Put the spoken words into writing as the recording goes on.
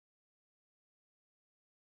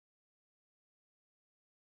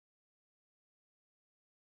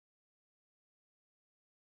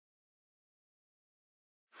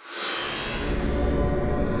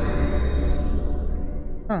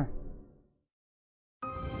Huh.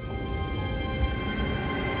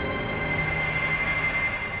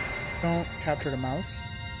 Don't capture the mouse.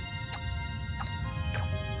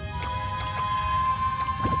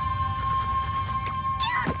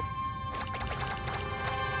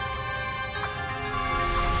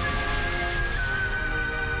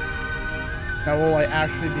 Now will I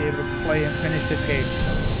actually be able to play and finish this game?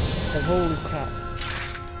 Because holy crap,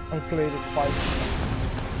 I played it twice.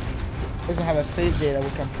 It doesn't have a save data,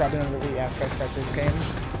 which I'm probably going to delete after I start this game.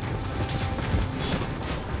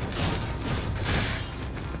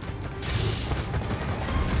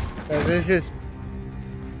 But it's just...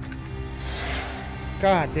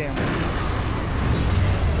 God damn it.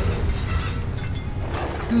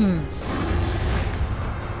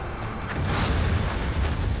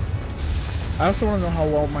 I also want to know how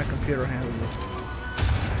well my computer handles this.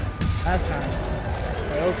 Last time,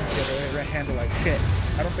 my old computer, it handled like shit.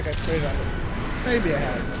 I don't think I played on it. Maybe I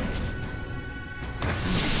have.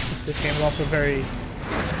 This game is also very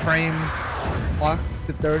frame locked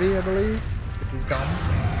to 30, I believe, which is dumb.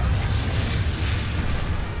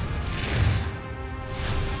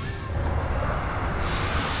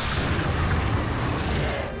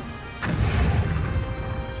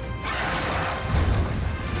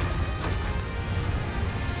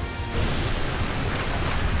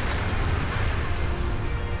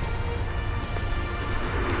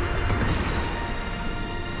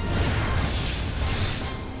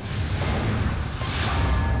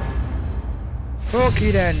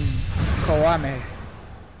 Toukiden Kawami.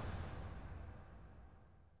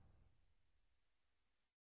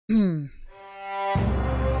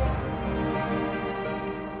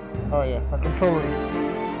 Oh yeah, my controller.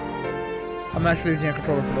 I'm actually using a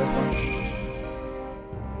controller for this one.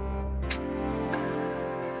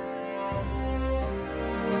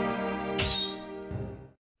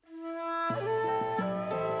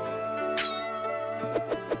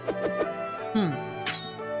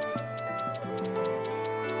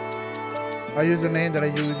 I use a name that I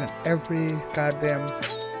use in every goddamn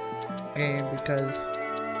game because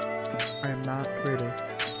I am not creative.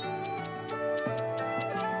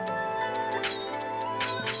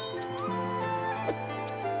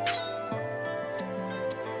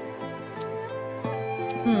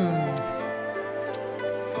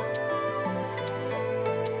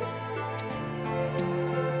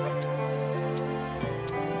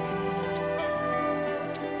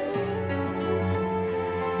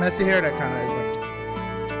 Messy hair, that kind of is.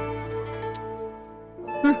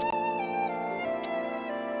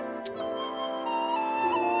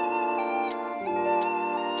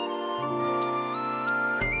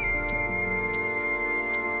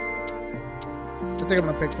 I think I'm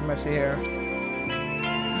gonna pick the messy hair.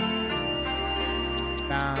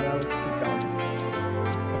 Nah, that looks too dumb.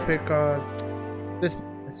 I'll pick this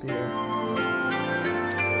messy hair.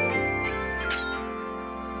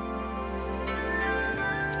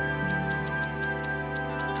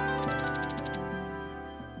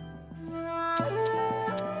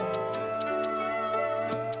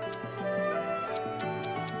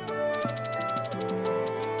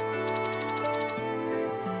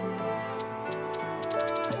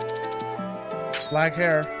 Black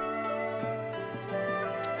hair.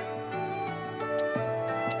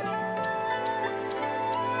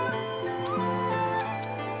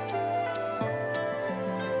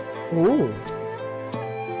 Ooh.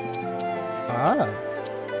 Ah.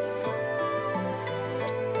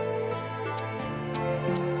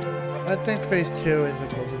 I think phase 2 is the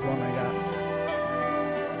closest one I got.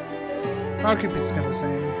 I'll keep his skin the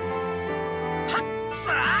same.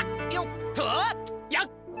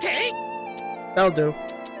 That'll do.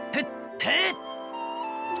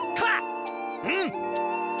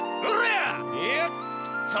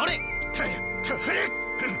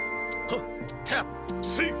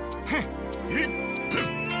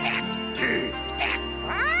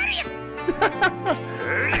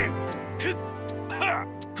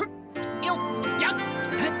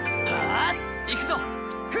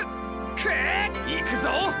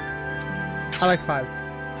 I like 5.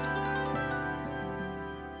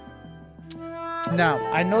 Now,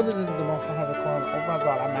 I know that this is the most 100 clone. Oh my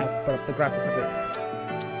god, I'm gonna have to put up the graphics of it.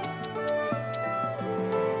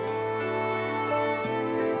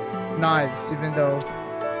 Knives, even though...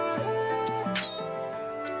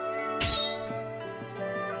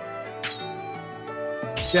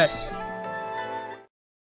 Yes.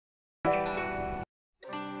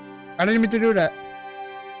 I didn't mean to do that.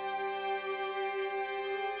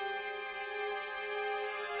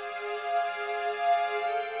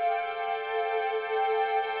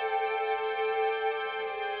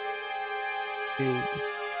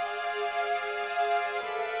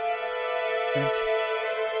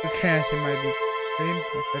 The chance it might be dream?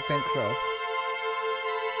 Yes, I think so.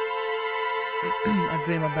 I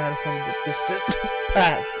dream about it from the distant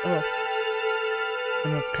past. Oh.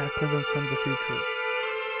 Dream of cataclysm from the future.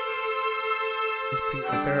 These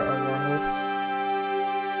people there are our hopes.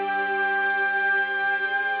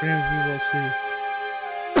 Dreams we will see.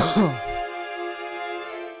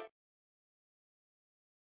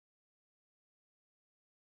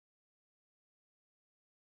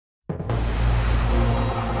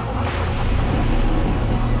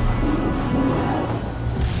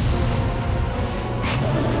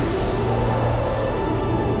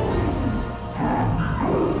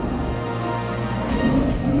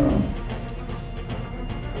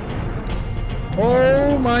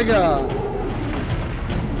 Oh my god.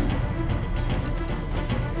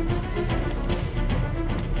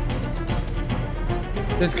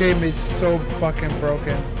 This game is so fucking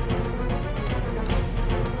broken.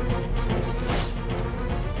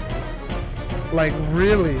 Like,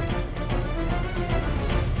 really?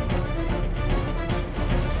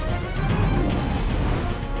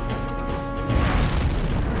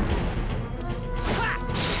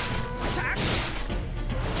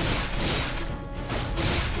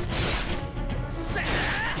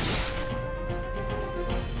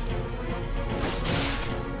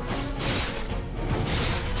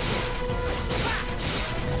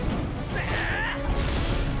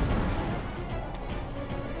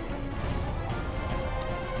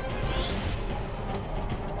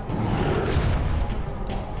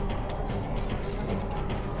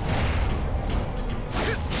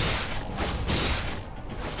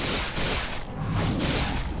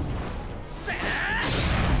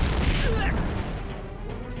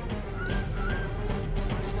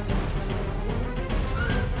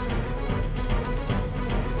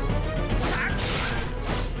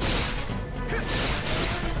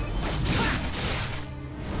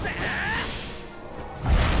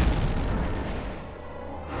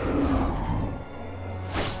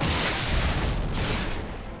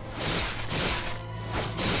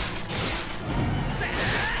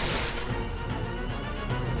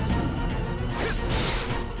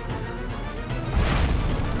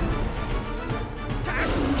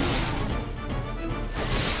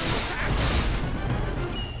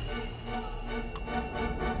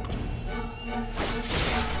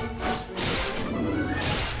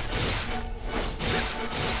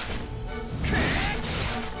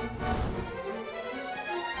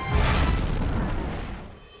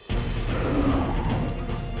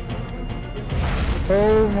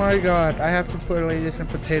 Oh my god, I have to put this in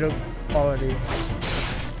potato quality.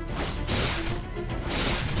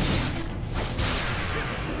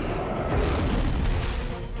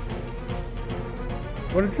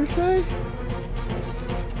 What did you say?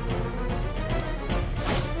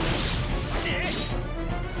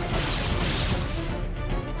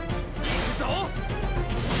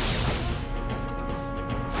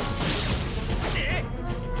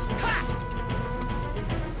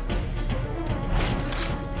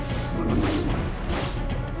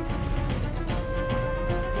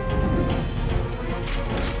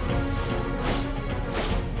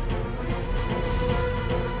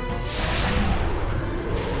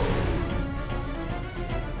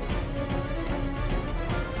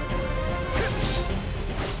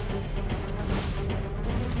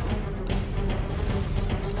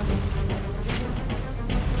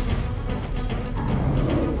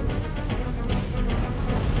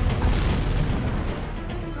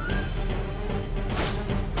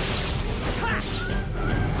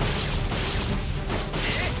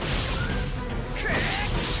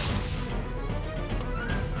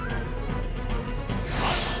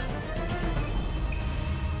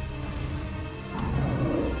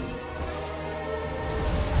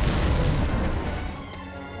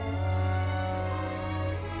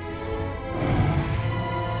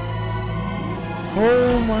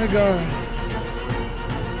 Oh my god.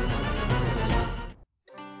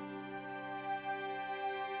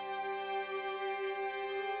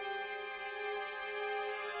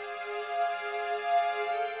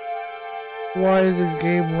 Why is this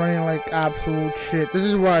game running like absolute shit? This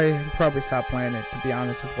is why I probably stopped playing it, to be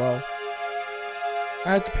honest as well.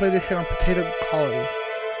 I have to play this shit on potato quality.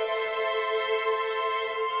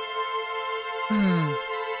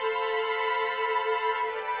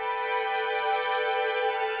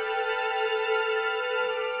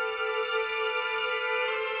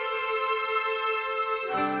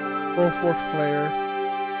 Go fourth player.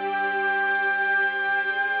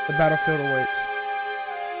 The battlefield awaits.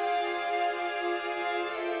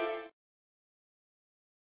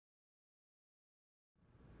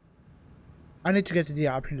 I need to get to the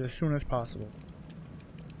options as soon as possible.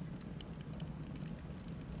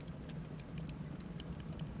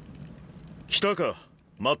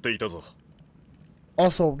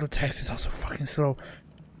 Also, the text is also fucking slow.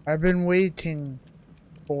 I've been waiting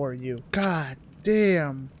for you. God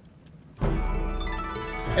damn.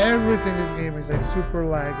 Everything in this game is like super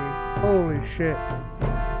laggy. Holy shit.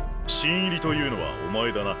 You're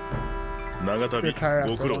tired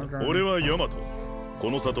after a long journey. こ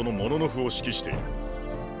の里のモノノフを指揮している。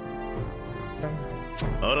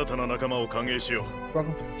新たな仲間を歓迎しよ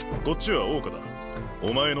う。こっちは王家だ。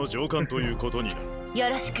お前の上官ということになる。よ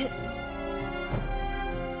ろしく。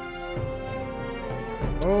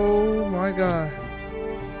Oh my god。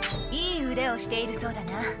いい腕をしているそうだ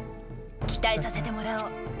な。期待させてもら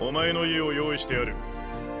おう。お前の家を用意してやる。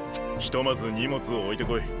ひとまず荷物を置いて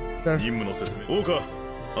こい。任務の説明。王家、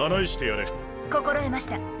案内してやれ。心得まし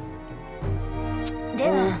た。で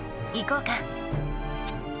は、行こうか。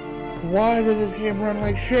Why does this game run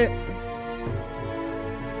like shit?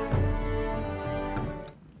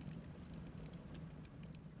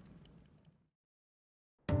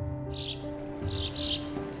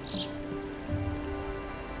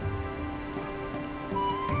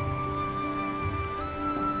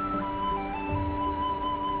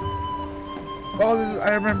 Oh, this is,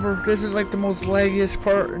 I remember, this is like the most laggiest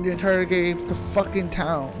part in the entire game, the fucking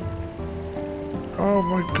town. Oh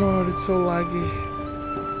my god, it's so laggy.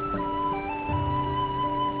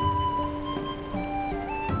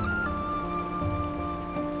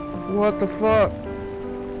 What the fuck?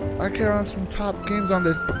 I can run some top games on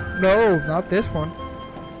this. No, not this one.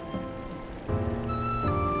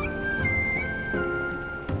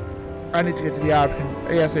 I need to get to the option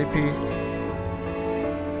ASAP.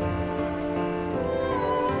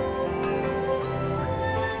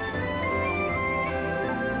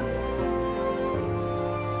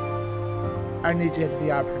 I need to get to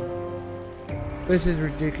the option. This is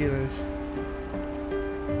ridiculous.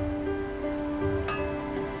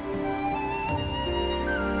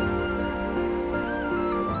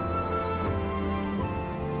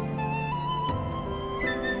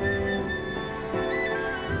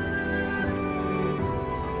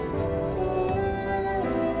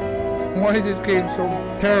 Why is this game so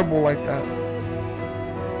terrible like that?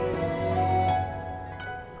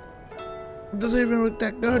 It doesn't even look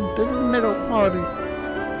that good. This is middle quality.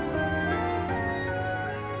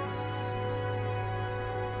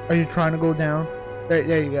 Are you trying to go down?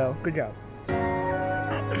 There you go. Good job.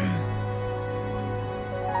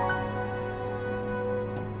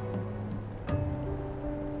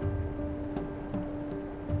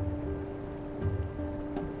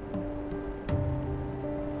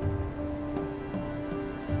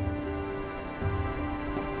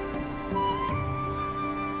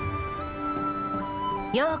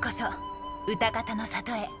ようこそ歌方の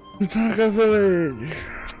里へ。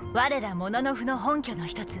我らモノノフの本拠の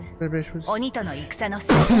一つ、鬼との戦の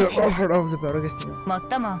最前線だ。もっ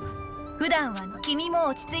とも普段は君も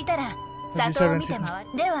落ち着いたら里を見て回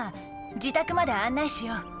る。では自宅まで案内し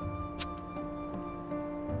よ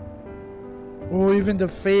う。Oh, even the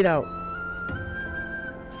fade out.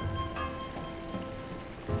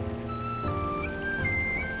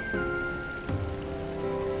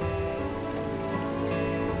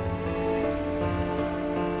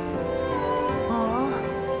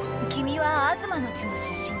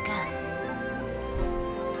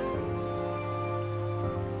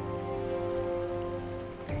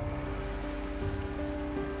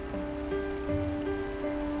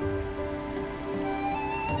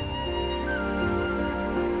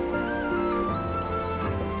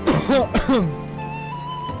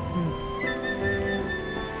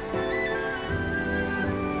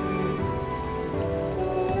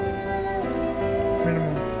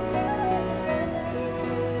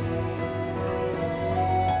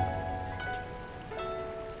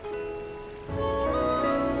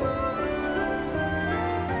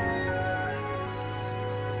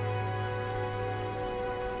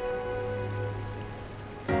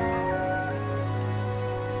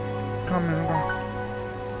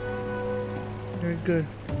 Very good.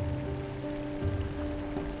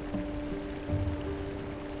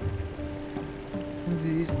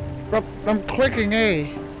 These. Oh, I'm clicking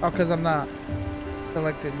A. Oh, because I'm not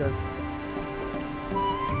selected good.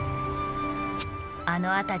 あ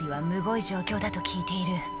の辺りはむごい状況だと聞いてい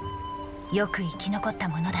る。よく生き残った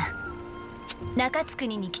ものだ。中津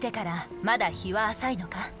国に来てからまだ日は浅いの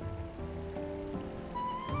か？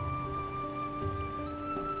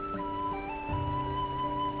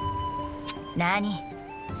何？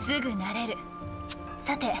すぐ慣れる。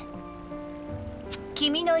さて、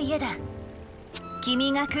君の家だ。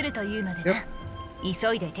君が来るというのでな。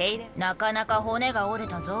急いで手入れ。なかなか骨が折れ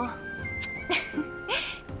たぞ。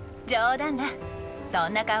冗談だ。そ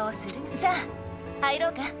んな顔をするな。さあ入ろ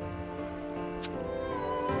うか。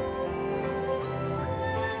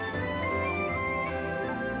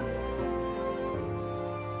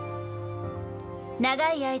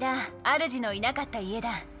長い間主のいなかった家だ。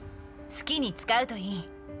好きに使うといい。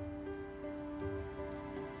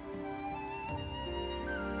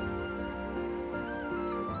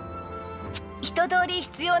一通り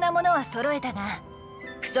必要なものは揃えたが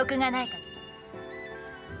不足がないか。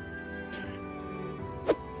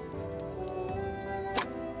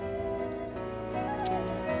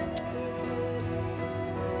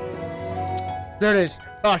There it is.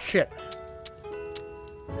 Oh shit.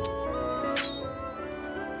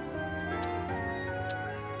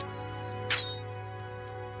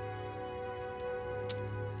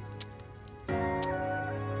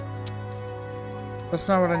 That's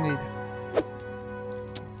not what I need.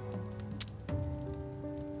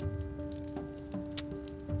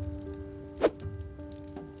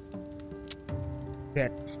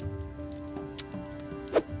 Shit.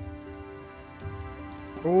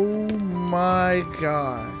 Oh my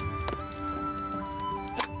god.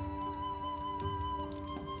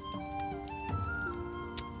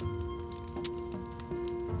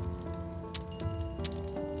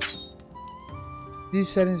 These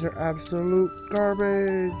settings are absolute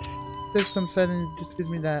garbage. System settings just gives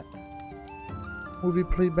me that. Movie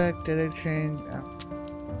playback, data change. Yeah.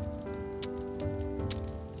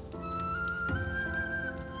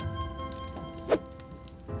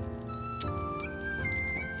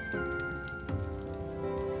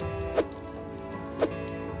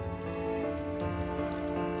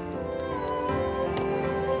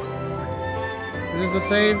 Is this a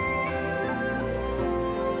save?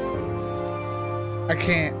 I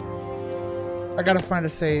can't. I gotta find a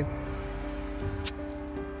save.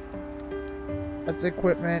 That's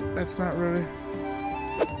equipment. That's not really.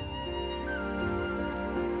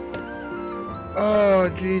 Oh,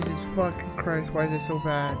 Jesus fucking Christ. Why is it so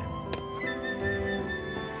bad?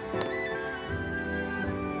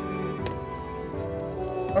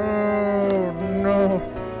 Oh, no.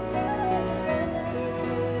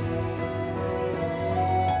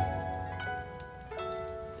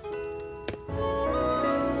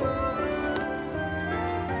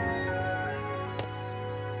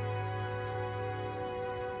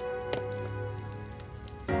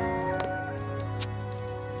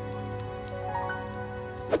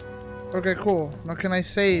 Okay, cool. Now can I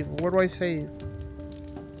save? Where do I save?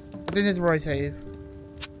 I think this is where I save.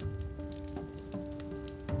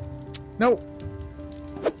 Nope.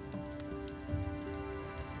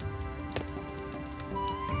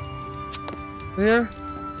 Here?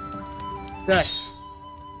 Yes.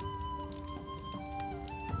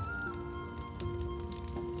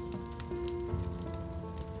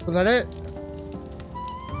 Was that it?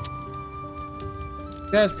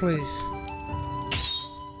 Yes, please.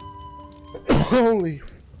 Holy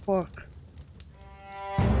fuck.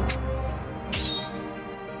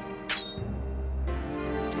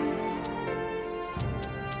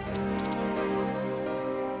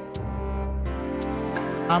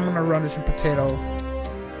 I'm gonna run this in potato.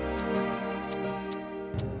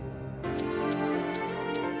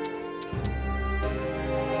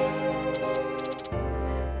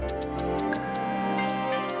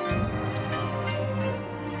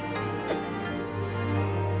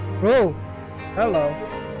 Whoa. Hello.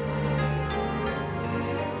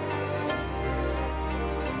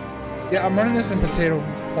 Yeah, I'm running this in potato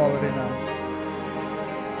quality now.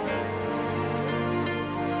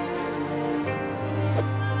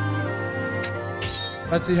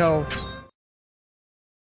 Let's see how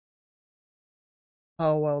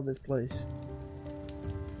well this plays.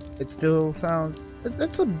 It still sounds.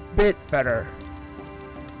 It's a bit better.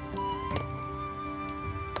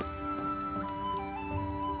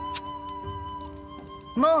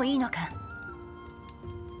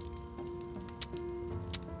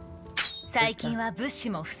最近は物資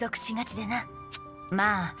も不足しがちでな。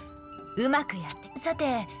まあ、うまくやって。さ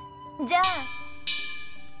て、じゃあ。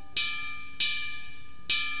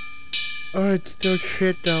Oh, it's still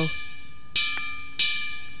shit though.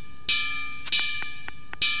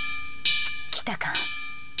 来たか。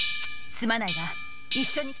すまないが、一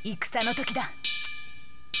緒に戦の時だ。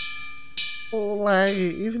Oh,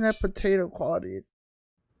 laggy. Even that potato quality is.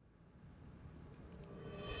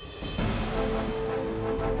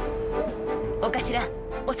 お頭、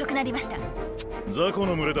遅くなりました。雑魚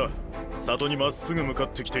の群れだ。里にまっすぐ向かっ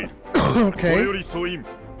てきている。Okay. これより総員、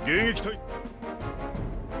迎撃隊。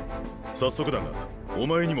早速だが、お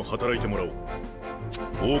前にも働いてもらおう。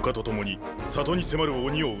王家と共に里に迫る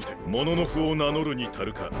鬼を討て。物の符を名乗るに足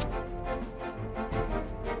るか。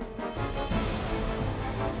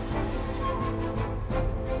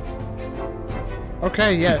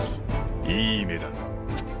Okay, yes. いい目だ。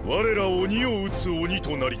我ら鬼を討つ鬼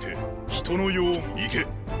となりて、人の世を行け。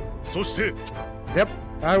そして。Yep,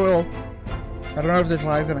 I will. I don't know if this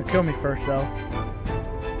guy's gonna kill me first, though.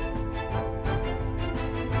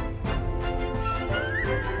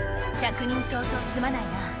 着任早々すまないな。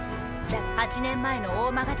8年前の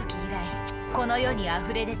大間が時以来、この世に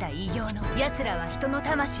溢れ出た異形の奴らは人の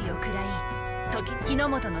魂を喰らい、時木の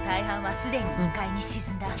本の大半はすでに2階に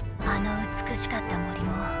沈んだ。あの美しかった森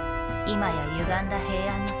も今や歪んだ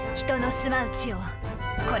平安の人の住まう地を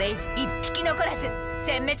これ以上一匹残らず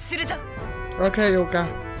殲滅するぞ。 Okay, Yoka.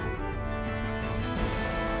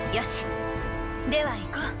 よし、では行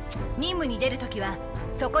こう。任務に出るときは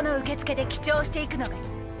そこの受付で記帳していくのがいい。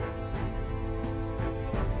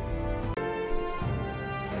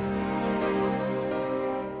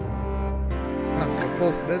Not that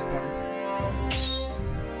close to this one.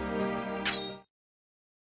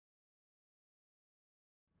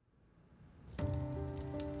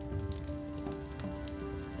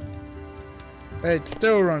 It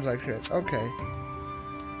still runs like shit. Okay.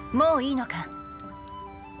 もういいのか。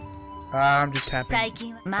I'm just tapping. 最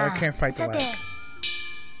近はまあ I can't fight the lag.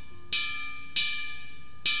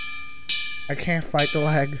 I can't fight the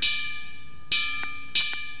lag.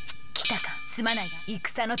 来たか。すまないが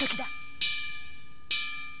戦の時だ。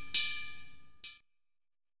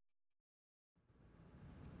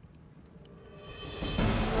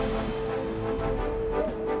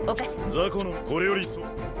おかしい。雑魚のこれよりそう。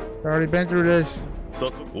I've already been through this. 早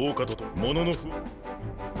速王家と物の符。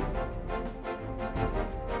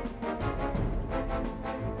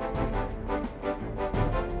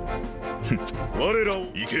我らを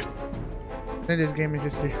行け。 I think this game is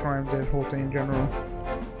just destroying this whole thing in general.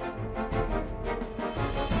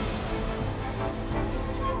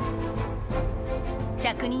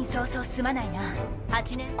 着任早々すまないな。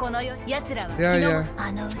8年この世奴らは昨 Yeah, 日 yeah.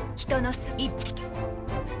 あの人の巣一匹。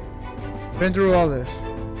 Been through all this.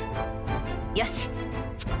 よし、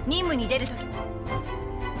任務に出るとき。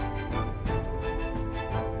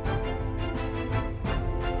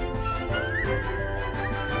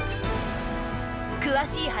詳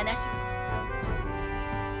しい話。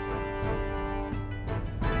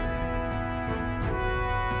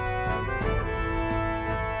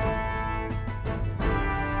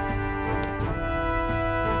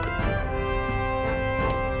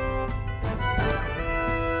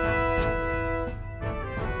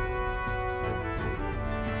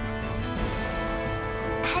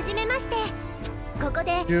はじめまして。ここ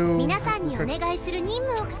で皆さんにお願いする任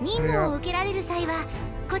務を受けられる際は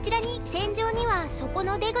こちらに。戦場にはそこ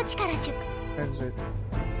の出口から出。 Exit.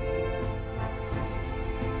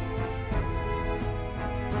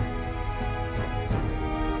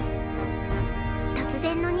 突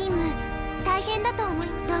然の任務大変だと思い、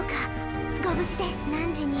どうかご無事で。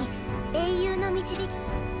汝に英雄の導き。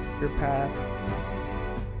 Your path.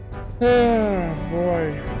 Oh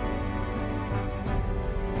boy.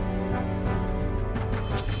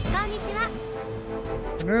 こんにちは。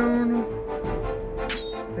 Noon.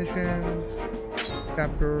 Missions.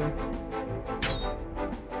 Chapter.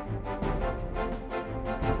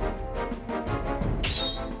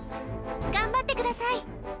 頑張ってください。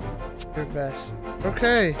 Your best.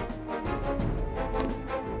 Okay.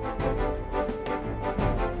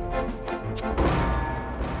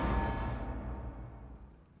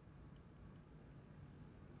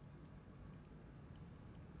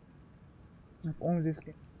 If only this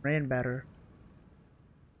game ran better.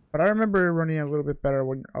 But I remember it running a little bit better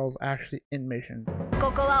when I was actually in mission.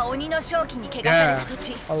 ここは鬼の正気に汚された土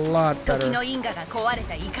地。 A lot 時 better. の因果が壊れ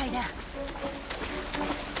た異界だ。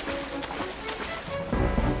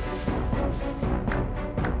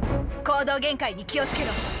行動限界に気をつけろ。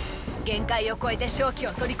限界を超えて正気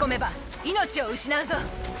を取り込めば命を失うぞ。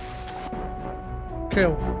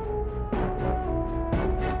 Kill.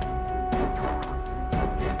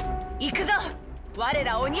 行くぞ。我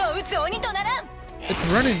ら鬼を撃つ鬼とならん。 It's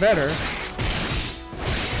running better.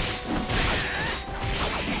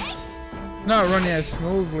 Not running as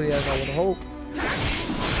smoothly as I would hope.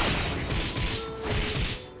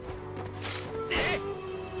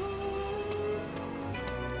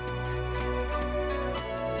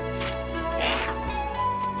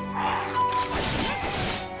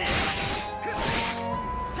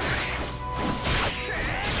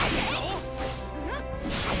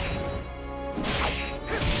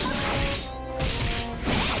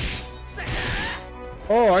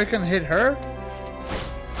 Oh, I can hit her?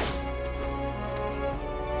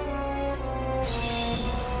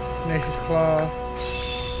 Tenacious Claw.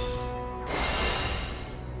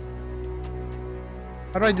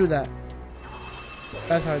 How do I do that?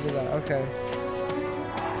 That's how I do that, okay.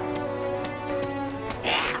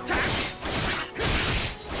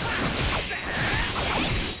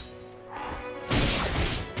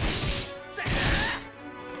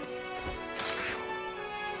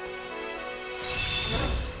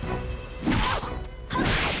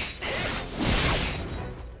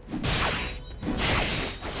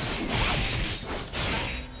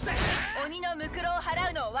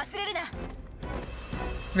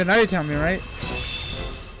 Okay, now you tell me, right?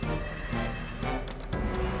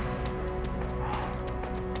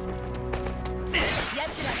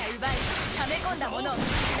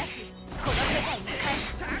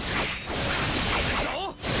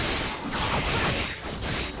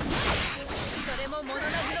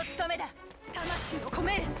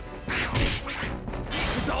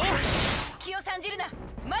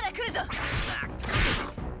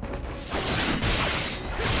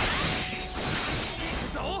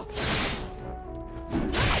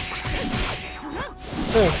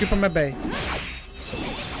 Oh, keep him at bay.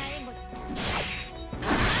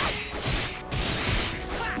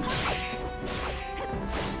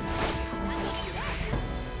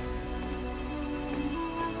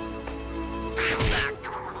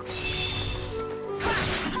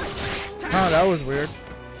 Oh, that was weird.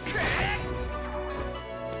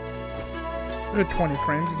 Good 20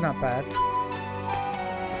 frames, it's not bad.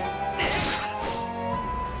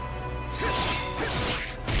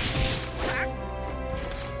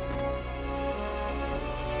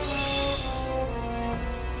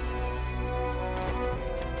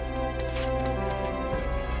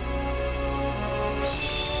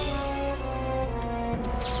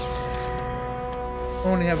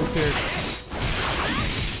 Only have a kid.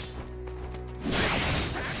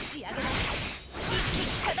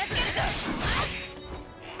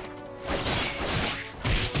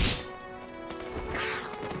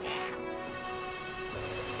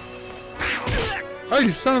 Oh,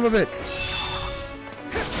 you son of a bitch!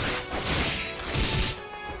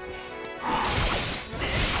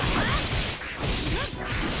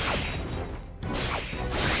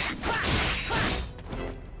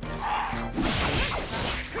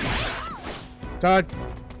 Dodge.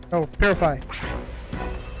 Oh, purify.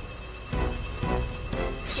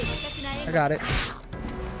 I got it.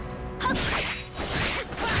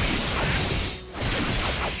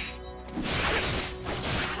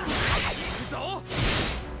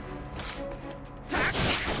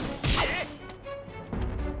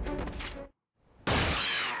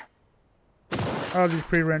 All these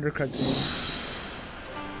pre-rendered cutscenes.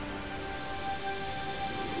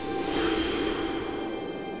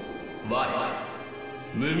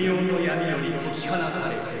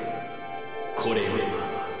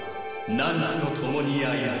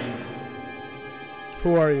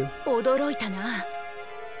 Who are you? 驚いたな。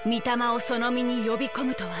御霊をその身に呼び込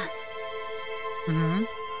むとは。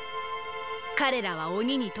彼らは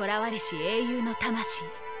鬼に囚われし英雄の魂。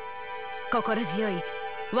心強い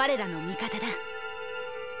我らの味方だ。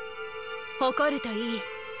誇るといい。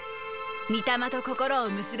御霊と心を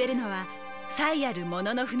結べるのは才ある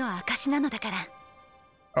者の負の証なのだから。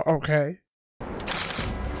Okay.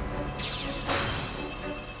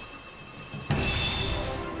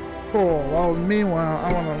 Cool. Well, meanwhile,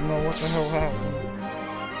 I want to know what the hell happened.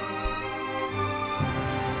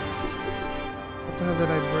 What the hell did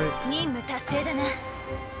I break? 任務達成だな。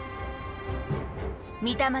御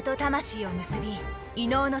霊と魂を結び、異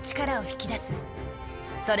能の力を引き出す。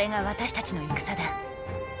それが私たちの戦だ。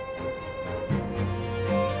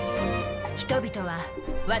人々は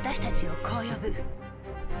私たちをこう呼ぶ。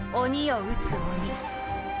鬼を撃つ鬼。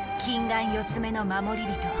金眼四つ目の守り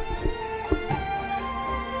人。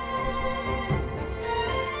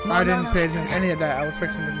I didn't pay attention to any of that. I was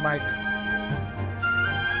fixing the mic.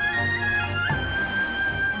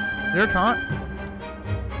 Your taunt?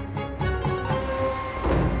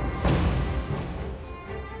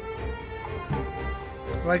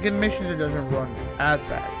 Like in missions, it doesn't run as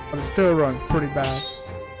bad, but it still runs pretty bad.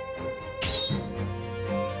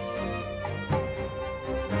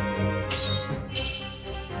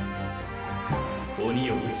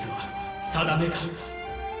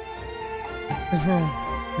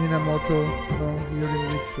 Minamoto no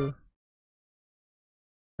Yorimitsu.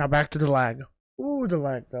 Now back to the lag. Ooh, the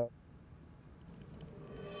lag though.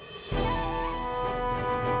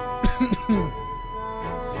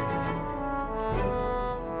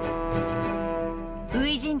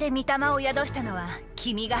 Uijin で御霊を宿したのは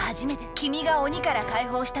君が初めて。君が鬼から解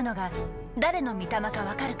放したのが誰の御霊かわ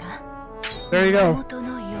かるか？ There you go. 源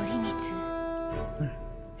頼光。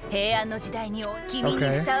平安の時代に君に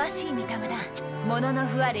ふさわしい御霊だ。物の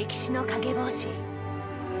ふは歴史の影帽子。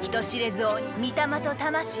人知れず王に御霊と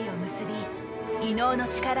魂を結び、異能の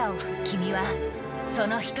力を振る君はそ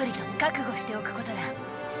の一人と覚悟しておくことだ。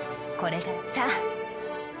これからさ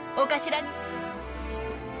あ、お頭に。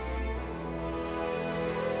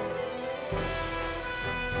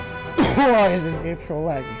Why is this game so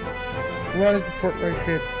laggy? Why is the port like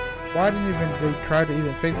shit? Why didn't even they try to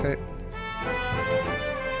even fix it?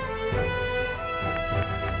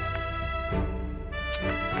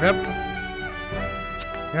 Yep.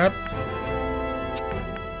 Yep.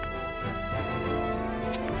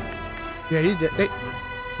 Yeah, he's dead.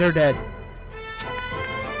 They're dead.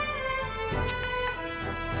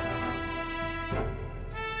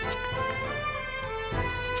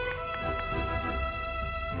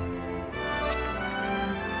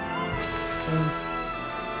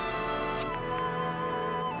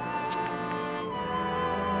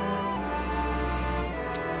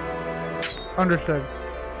 Understood.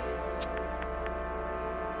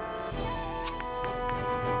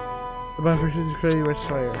 The buffer should declare you a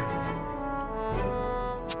slayer.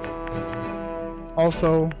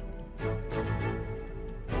 Also,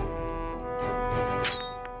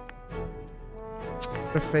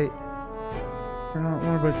 the fate. We're not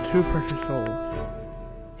one but 2 precious souls.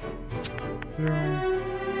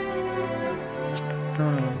 No.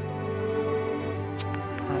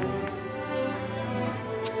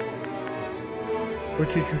 We'll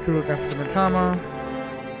teach you to look after the Tama.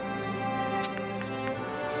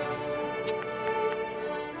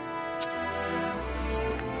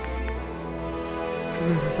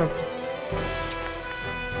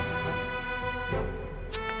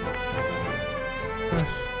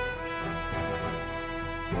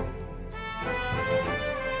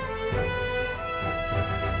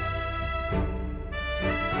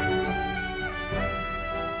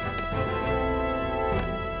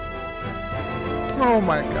 Oh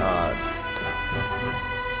my god.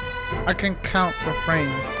 I can count the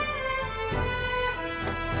frames.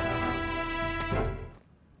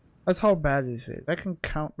 That's how bad this is. I can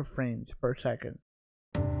count the frames per second.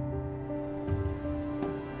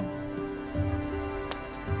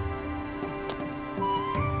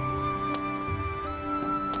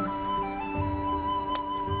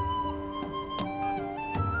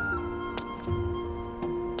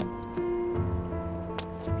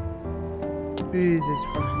 Jesus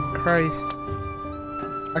fucking Christ.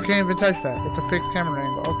 I can't even touch that. It's a fixed camera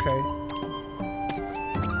angle. Okay.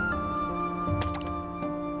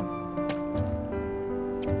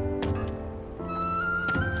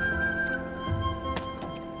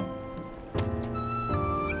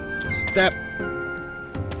 Step.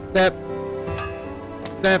 Step.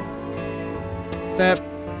 Step. Step.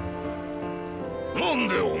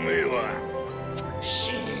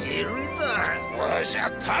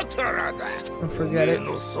 Don't forget it.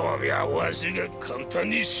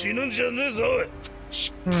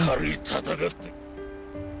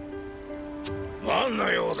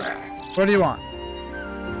 What do you want?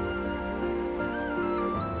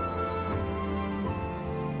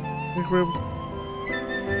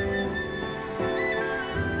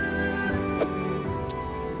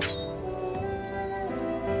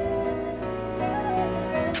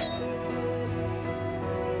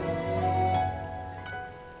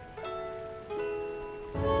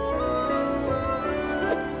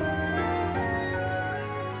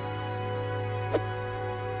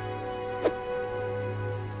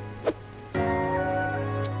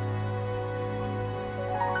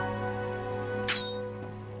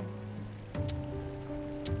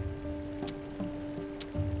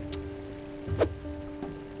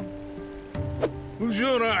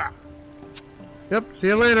 Yep, see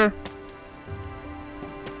you later.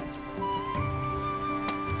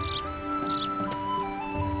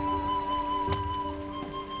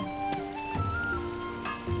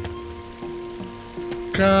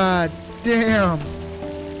 God damn.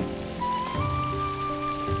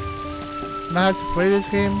 And I have to play this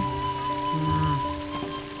game?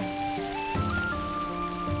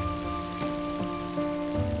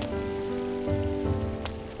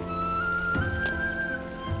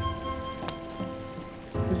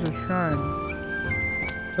 There's a shrine.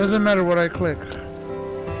 Doesn't matter what I click.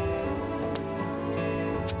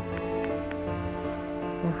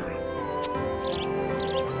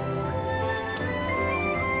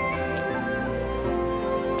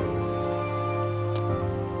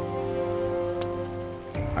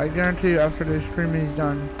 I guarantee you after the stream is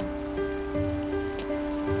done,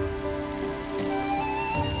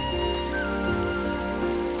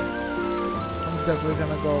 I'm definitely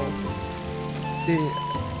gonna go see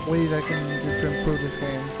ways I can do to improve this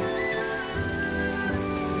game.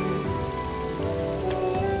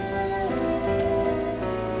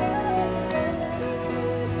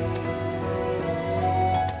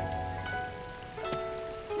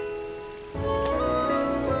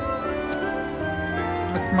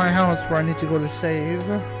 That's my house where I need to go to save.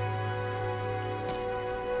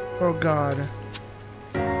 Oh god.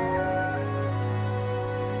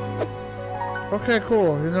 Okay,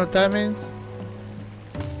 cool. You know what that means?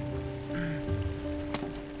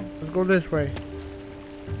 Let's go this way.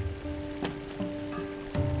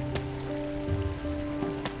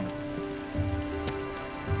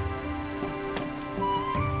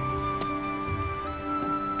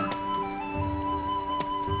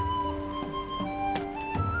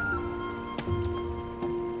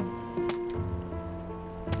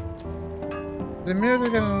 The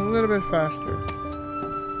music getting a little bit faster.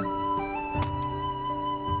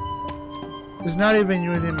 It's not even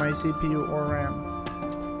using my CPU or RAM.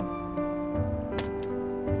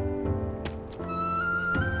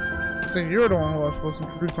 I think you're the one who I was supposed to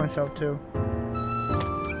introduce myself to.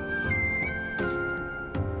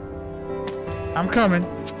 I'm coming.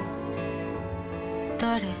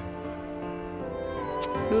 誰？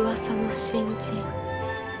噂の新人。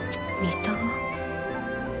御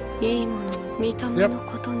霊？いいもの、御霊の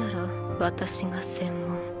ことなら私が専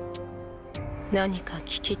門。何か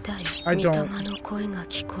聞きたい。御霊の声が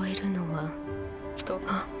聞こえるのは。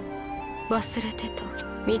忘れてた。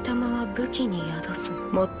御霊は武器に宿す。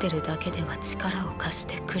持ってるだけでは力を貸し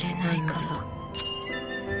てくれないから。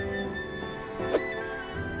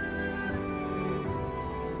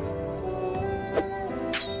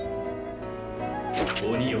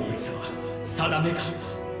鬼を撃つは定めか。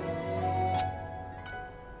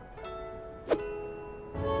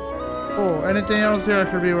Oh, anything else here I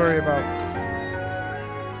should be worried about?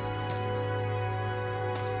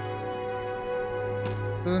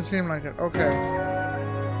 Doesn't seem like it. Okay.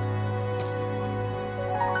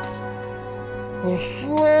 I'll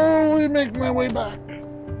slowly make my way back.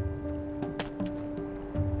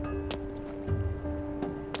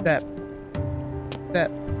 Step.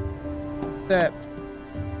 Step. Step.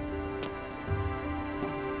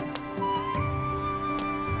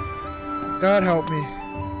 God help me.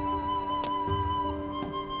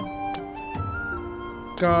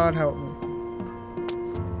 God help me.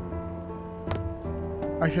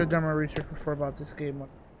 I should have done my research before about this game.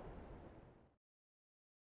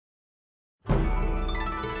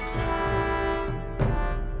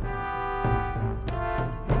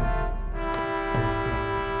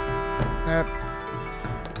 Yep.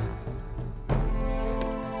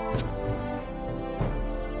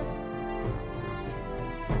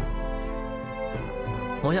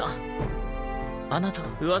 Oh yeah. あなたは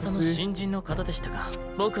噂の新人の方でしたか。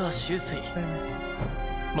僕は周水。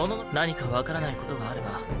物の何かわからないことがあれ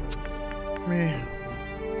ば。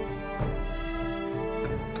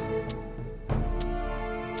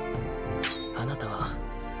あなたは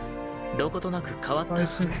どことなく変わった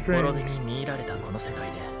滅びに見入られたこの世界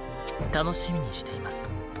で楽しみにしていま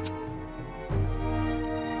す。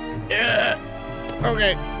Yeah.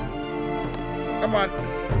 Okay. Come on.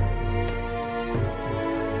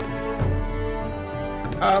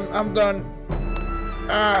 I'm done.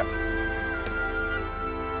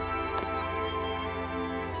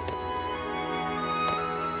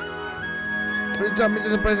 Please tell me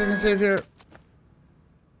there's a place I can save here.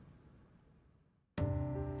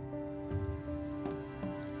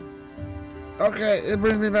 Okay, it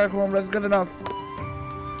brings me back home. That's good enough.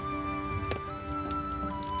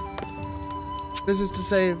 This is to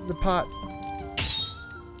save the pot.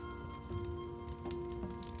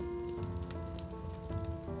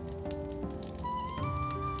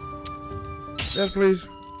 Yes, please.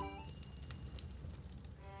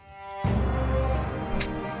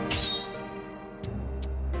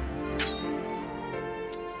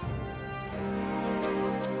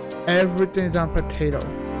 Everything's on potato.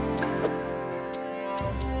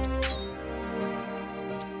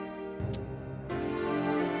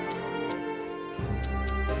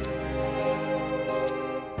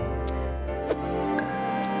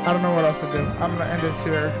 I don't know what else to do. I'm gonna end this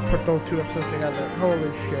here, put those two episodes together.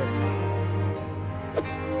 Holy shit.